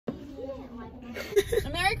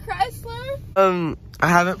Mary Chrysler? I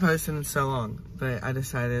haven't posted in so long, but I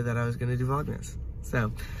decided that I was gonna do Vlogmas.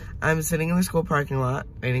 So, I'm sitting in the school parking lot,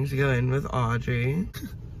 waiting to go in with Audrey.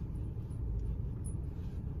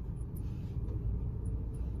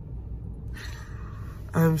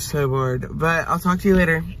 I'm so bored, but I'll talk to you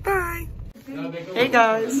later. Bye. Hey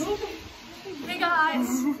guys. Hey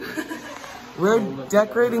guys. We're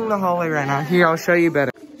decorating the hallway right now. Here, I'll show you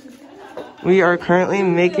better. We are currently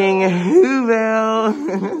making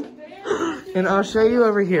Whoville. And I'll show you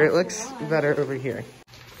over here. It looks better over here.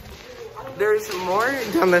 There's more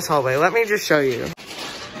down this hallway. Let me just show you.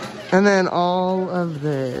 And then all of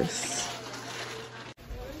this.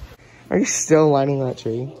 Are you still lining that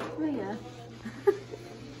tree? Oh yeah.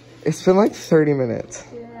 It's been like 30 minutes.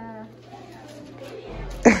 Yeah.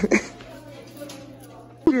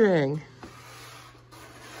 What are you doing?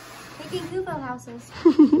 Making Whoville houses.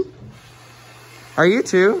 Are you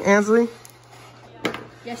too, Ansley?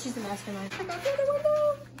 Yeah, she's the mastermind.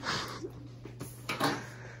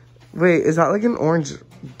 Wait, is that like an orange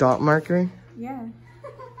dot marker? Yeah.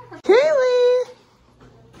 Kaylee!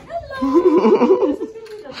 Hello!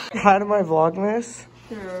 Hi to my Vlogmas.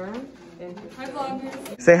 Sure. Hi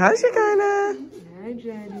Vlogmas. Say hi, Shekinah. Hi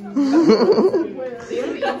Jenny.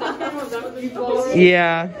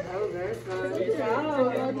 Yeah.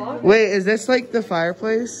 Wait, is this like the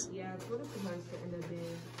fireplace? Yeah, it's what it's supposed to end up being.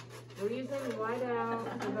 We're using white out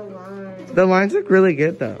for the lines. The lines look really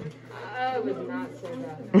good though. I would not say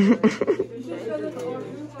that.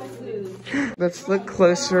 Let's look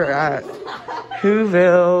closer at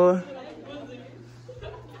Whoville.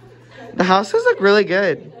 The houses look really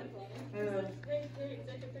good.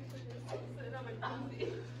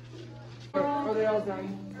 Are they all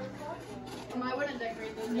done? I wouldn't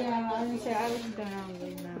decorate this. Yeah, I was gonna say I wouldn't go down and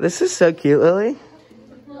leave that. This is so cute, Lily.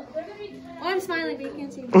 Oh, I'm smiling, but you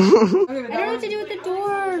can't see me. I don't know what to do with the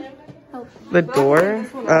door. Oh. The door?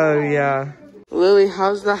 Oh, yeah. Lily,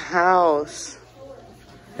 how's the house?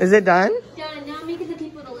 Is it done? Done. Now I'm making the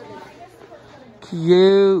people to live in it.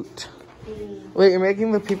 Cute. Wait, you're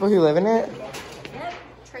making the people who live in it? Yep.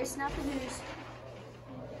 Trey Snapadoos.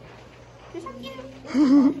 You're so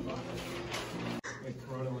cute.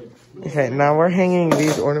 Okay, now we're hanging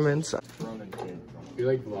these ornaments. You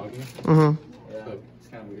like vlogging? Mm-hmm. Yeah. So it's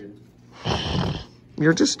kind of weird.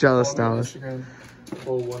 You're just jealous, Dallas.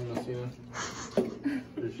 Full one, Messina.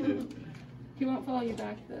 Appreciate it. He won't follow you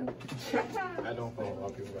back, though. I don't follow a lot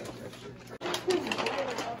of people back, actually.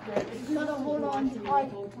 Gotta hold on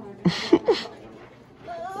tight.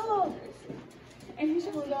 Oh! And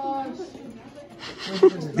oh my gosh.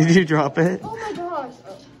 Did you drop it? Oh my gosh.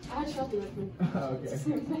 I shoved it. Okay.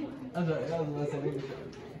 Oh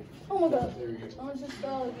my god. There we go. I just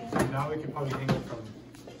fell again. Now we can probably hang it from.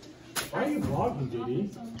 Why are you vlogging,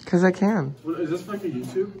 JD? Because I can. What, is this like a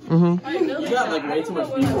YouTube? Mm-hmm. You got like way too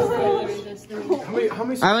much people. How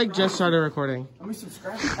many I like just started recording. how many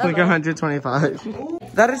subscribers? Like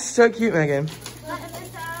 125. That is so cute, Megan. Flatten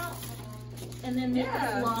this out. And then make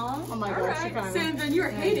it long. Oh my gosh. Sandra, you were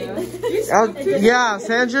hating. Oh, yeah,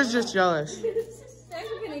 Sandra's just jealous.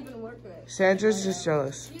 Sandra can't even work with it. Sandra's just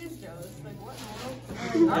jealous.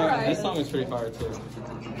 This song is pretty fire too.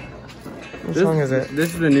 What song is it?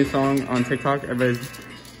 This is the new song on TikTok. Everybody's.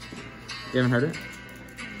 You haven't heard it?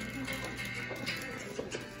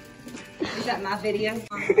 Is that my video?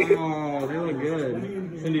 Oh, they look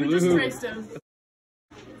good. Cindy Lou Who. This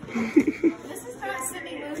is not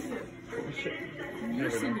Cindy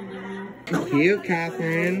Lou. Cute,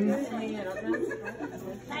 Catherine.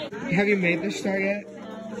 Have you made the star yet?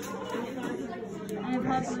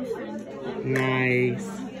 Nice.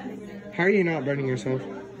 How are you not burning yourself?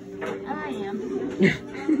 I am.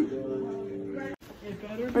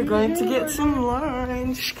 We're going to get some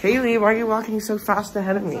lunch. Kaylee, why are you walking so fast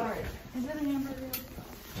ahead of me? Is it a hamburger?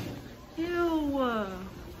 Ew.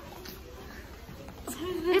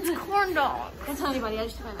 It's corn dog. Don't tell anybody. I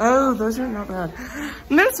just took my Oh, those are not bad.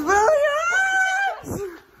 Miss Williams!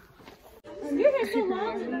 You're here so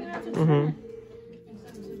long. Mm-hmm.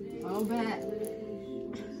 I'll bet.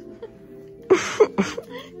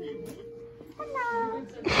 Hello.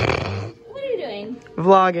 What are you doing?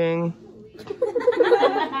 Vlogging. I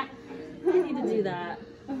need to do that.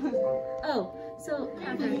 Oh, so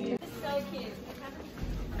okay. It's so cute.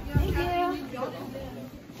 Thank you.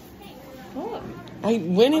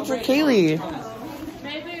 I'm waiting for Kaylee.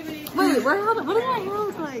 Wait, what did my hair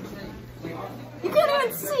look like? You can't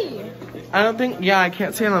even see. I don't think, yeah, I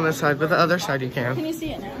can't see it on this side, but the other side you Can can. you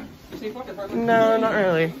see it now? No, not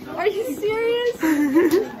really. Are you serious?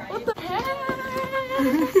 What the heck?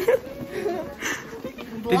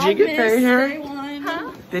 Did you get fairy hair?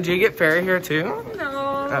 Huh? Did you get fairy hair too? No.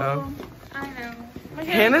 Uh-oh. I know.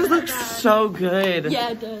 Hannah's looks so good.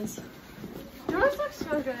 Yeah, it does. Yours looks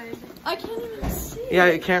so good. I can't even see. Yeah,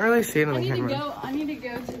 you can't really see it on the camera. I need to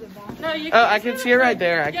go to the bathroom. No, you Oh, I can see it right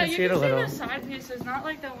there. I can see it a you little. can see the side pieces, not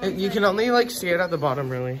like the one. You can only like see it at the bottom,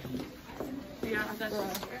 really. Yeah, that's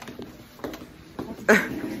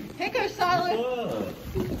Pick a solid.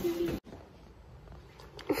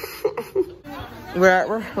 We're at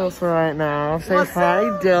rehearsal right now. Say hi,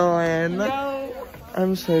 Dylan. No.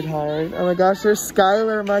 I'm so tired. Oh my gosh, there's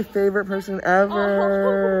Skylar, my favorite person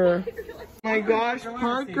ever. Oh my gosh,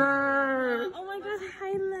 Parker. Oh my god,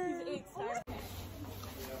 hi, Liz.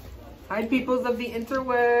 Hi, peoples of the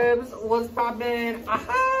interwebs. What's poppin'?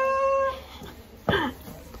 Aha!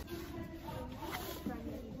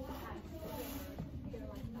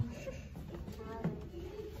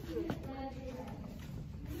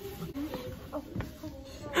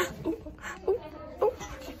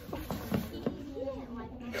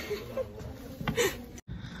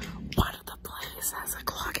 One of the plays has a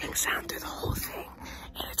clocking sound to the whole thing,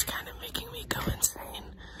 and it's kind of making me go insane.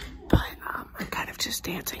 But I'm kind of just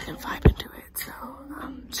dancing and vibing to it. So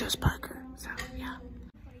so's Parker. So yeah.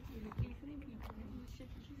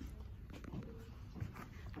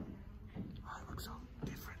 Oh, I look so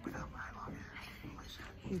different without my long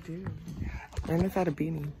hair. You do. And without a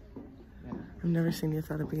beanie. I've never seen you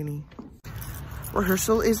without a beanie.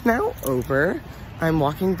 Rehearsal is now over. I'm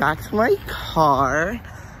walking back to my car.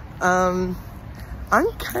 I'm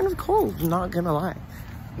kind of cold, not gonna lie.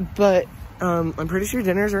 But I'm pretty sure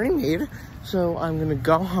dinner's already made. So I'm gonna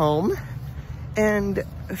go home and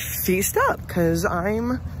feast up because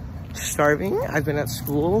I'm starving. I've been at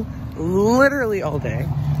school literally all day.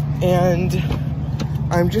 And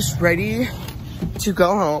I'm just ready to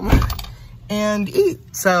go home and eat.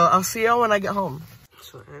 So I'll see y'all when I get home.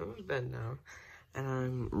 So I'm in bed now and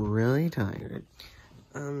I'm really tired.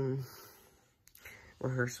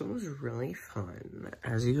 Rehearsal was really fun,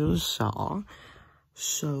 as you saw.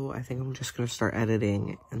 So I think I'm just gonna start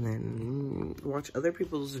editing and then watch other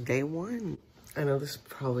people's day one. I know this is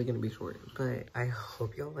probably gonna be short, but I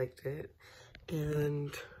hope y'all liked it.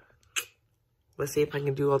 And let's see if I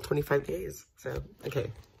can do all 25 days. So,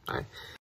 okay, bye.